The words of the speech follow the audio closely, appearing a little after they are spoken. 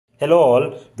Hello all,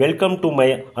 welcome to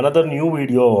my another new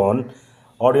video on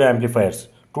audio amplifiers.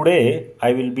 Today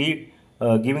I will be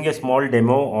giving a small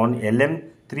demo on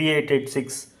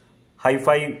LM3886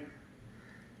 HIFi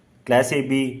Class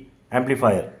AB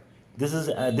amplifier.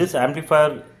 This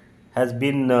amplifier has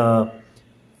been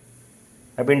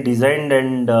designed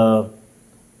and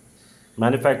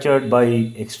manufactured by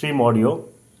Extreme Audio.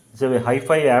 It's a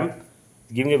HIFi amp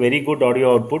giving a very good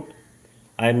audio output.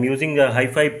 I am using a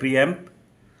HIFi preamp,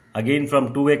 again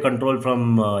from two-way control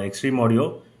from Extreme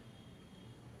Audio.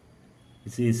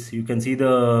 You can see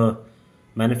the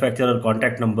manufacturer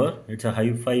contact number. It's a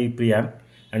HIFi preamp,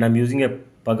 and I'm using a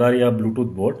Pagaria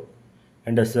Bluetooth board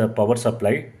and as a power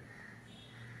supply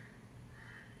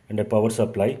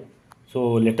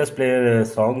So let us play a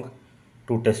song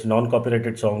to test,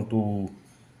 non-copyrighted song, to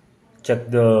check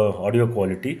the audio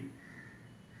quality.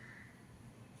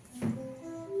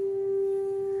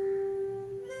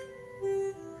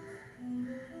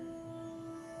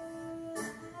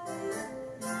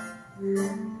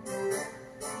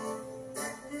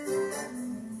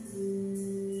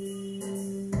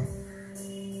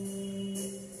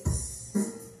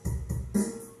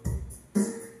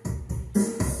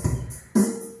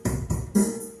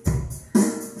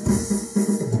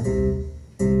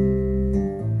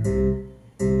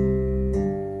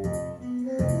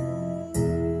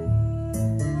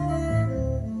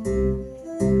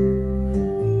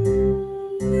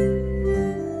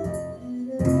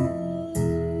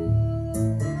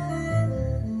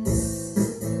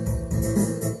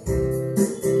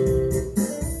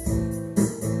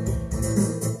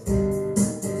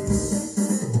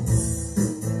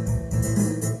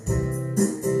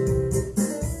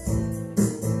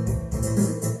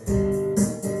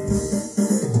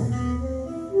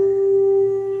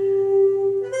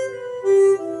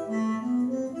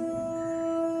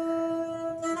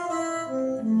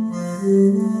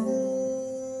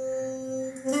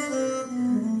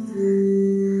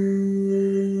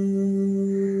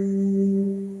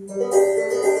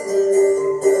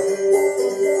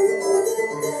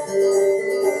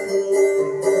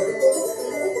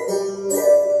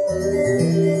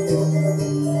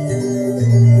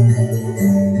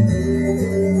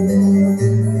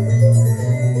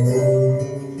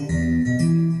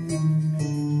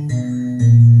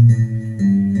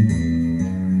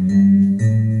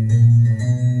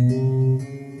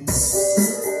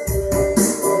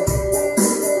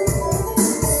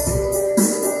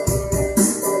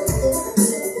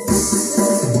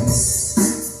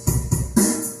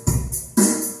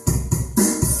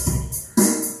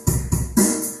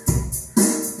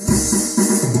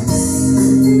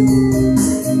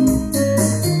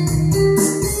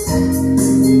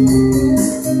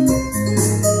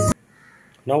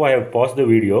 Now I have paused the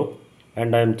video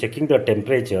and I am checking the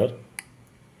temperature.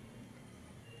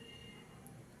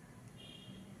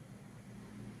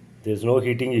 There is no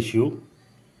heating issue.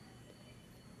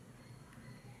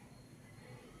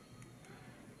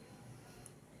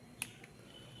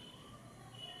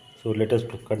 So let us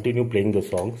continue playing the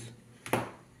songs.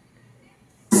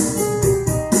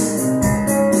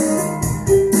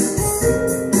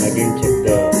 Again check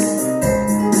the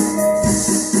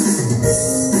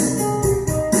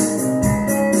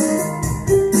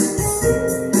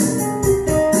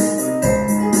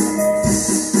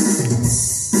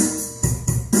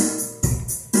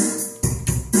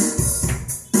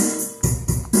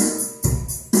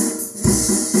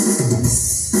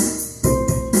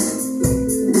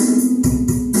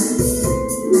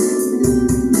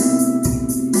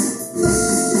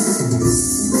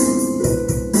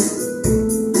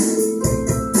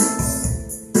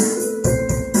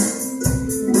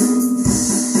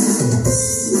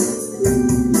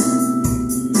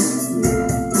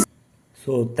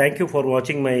So thank you for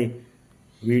watching my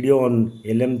video on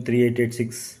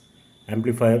LM3886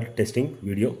 amplifier testing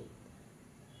video.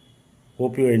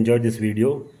 Hope you enjoyed this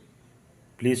video.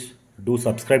 Please do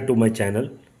subscribe to my channel.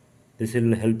 This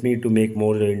will help me to make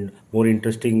more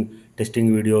interesting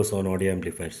testing videos on audio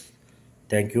amplifiers.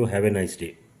 Thank you. Have a nice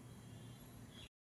day.